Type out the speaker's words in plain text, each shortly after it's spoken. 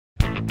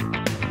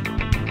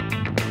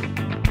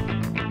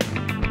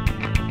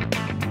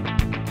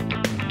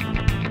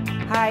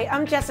Hi,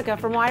 I'm Jessica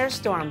from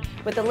WyreStorm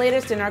with the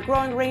latest in our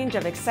growing range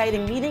of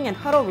exciting meeting and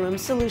huddle room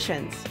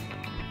solutions.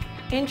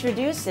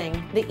 Introducing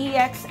the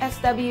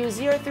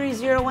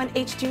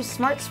EX-SW-0301-H2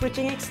 Smart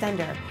Switching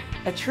Extender,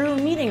 a true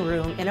meeting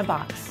room in a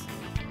box.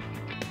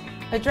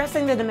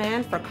 Addressing the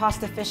demand for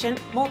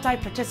cost-efficient,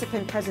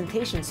 multi-participant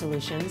presentation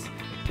solutions,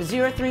 the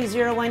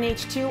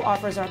 0301H2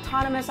 offers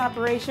autonomous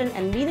operation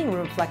and meeting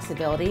room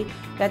flexibility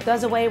that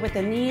does away with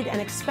the need and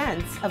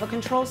expense of a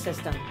control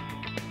system.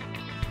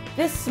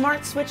 This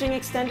smart switching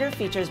extender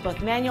features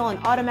both manual and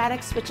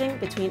automatic switching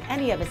between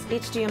any of its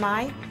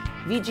HDMI,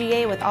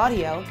 VGA with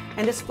audio,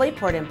 and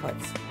DisplayPort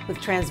inputs, with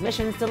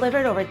transmissions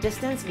delivered over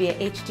distance via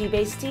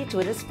HDBaseT to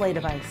a display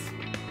device.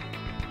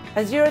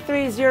 A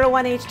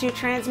 0301H2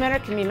 transmitter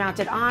can be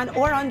mounted on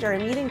or under a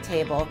meeting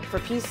table for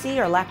PC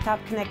or laptop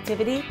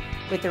connectivity,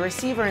 with the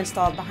receiver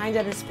installed behind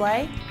a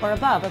display or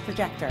above a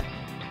projector.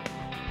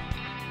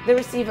 The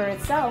receiver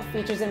itself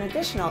features an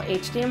additional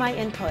HDMI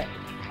input,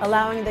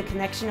 allowing the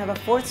connection of a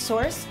fourth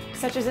source,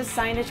 such as a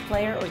signage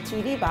player or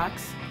TV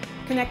box,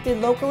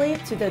 connected locally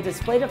to the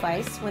display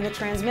device when the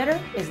transmitter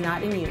is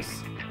not in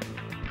use.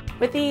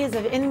 With the ease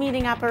of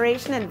in-meeting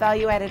operation and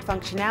value-added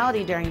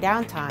functionality during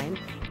downtime,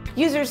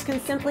 users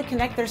can simply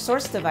connect their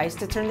source device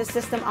to turn the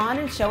system on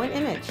and show an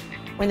image.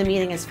 When the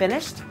meeting is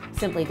finished,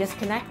 simply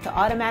disconnect to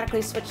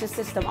automatically switch the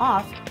system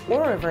off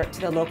or revert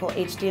to the local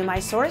HDMI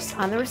source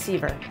on the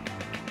receiver.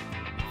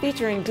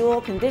 Featuring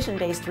dual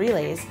condition-based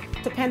relays,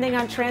 depending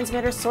on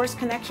transmitter source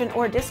connection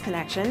or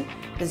disconnection,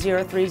 the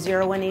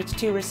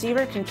 0301H2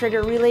 receiver can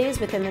trigger relays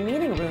within the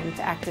meeting room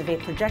to activate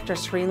projector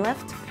screen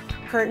lift,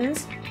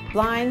 curtains,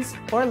 blinds,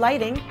 or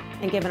lighting,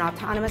 and give an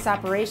autonomous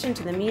operation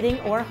to the meeting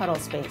or huddle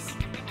space.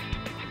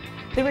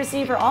 The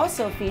receiver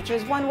also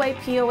features one-way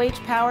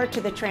POH power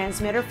to the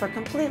transmitter for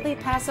completely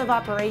passive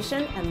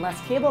operation and less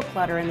cable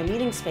clutter in the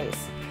meeting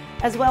space,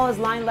 as well as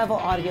line-level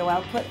audio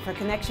output for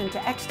connection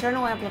to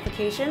external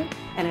amplification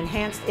and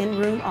enhanced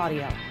in-room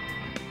audio.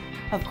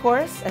 Of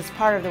course, as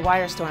part of the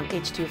WyreStorm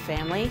H2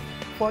 family,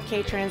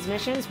 4K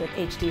transmissions with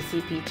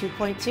HDCP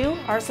 2.2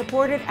 are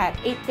supported at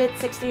 8-bit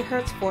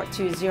 60Hz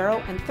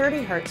 420 and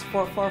 30Hz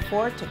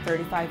 444 to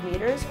 35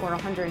 meters or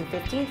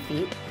 115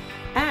 feet,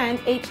 and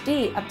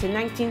HD up to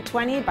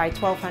 1920 by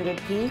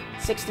 1200p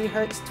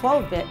 60Hz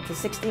 12-bit to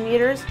 60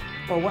 meters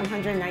or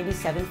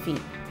 197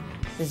 feet.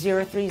 The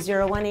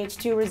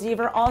 0301H2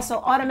 receiver also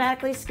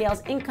automatically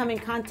scales incoming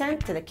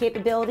content to the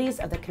capabilities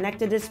of the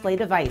connected display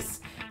device,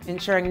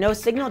 ensuring no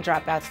signal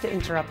dropouts to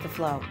interrupt the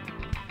flow.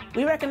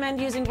 We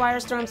recommend using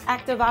WyreStorm's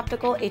active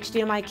optical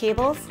HDMI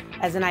cables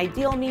as an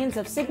ideal means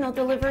of signal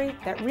delivery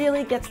that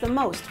really gets the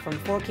most from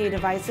 4K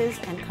devices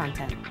and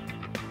content.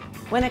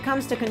 When it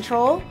comes to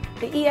control,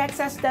 the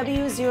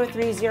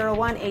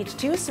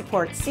EX-SW-0301H2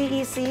 supports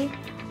CEC,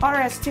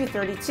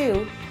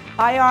 RS-232,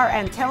 IR,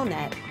 and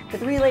Telnet,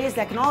 with relays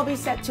that can all be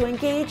set to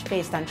engage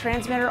based on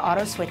transmitter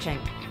auto switching.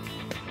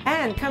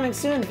 And coming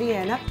soon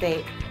via an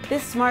update,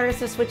 this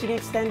smartest of switching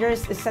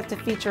extenders is set to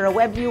feature a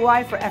web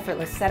UI for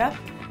effortless setup,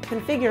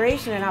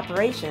 configuration and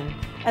operation,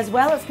 as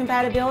well as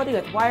compatibility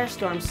with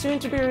WyreStorm's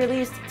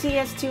soon-to-be-released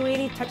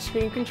TS280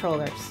 touchscreen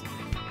controllers.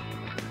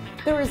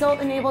 The result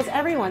enables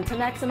everyone to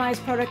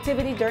maximize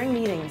productivity during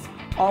meetings,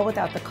 all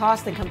without the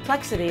cost and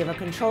complexity of a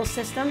control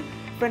system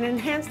for an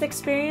enhanced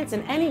experience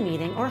in any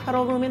meeting or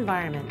huddle room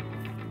environment.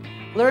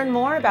 Learn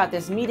more about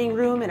this meeting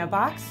room in a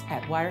box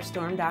at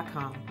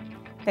WyreStorm.com.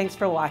 Thanks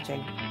for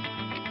watching.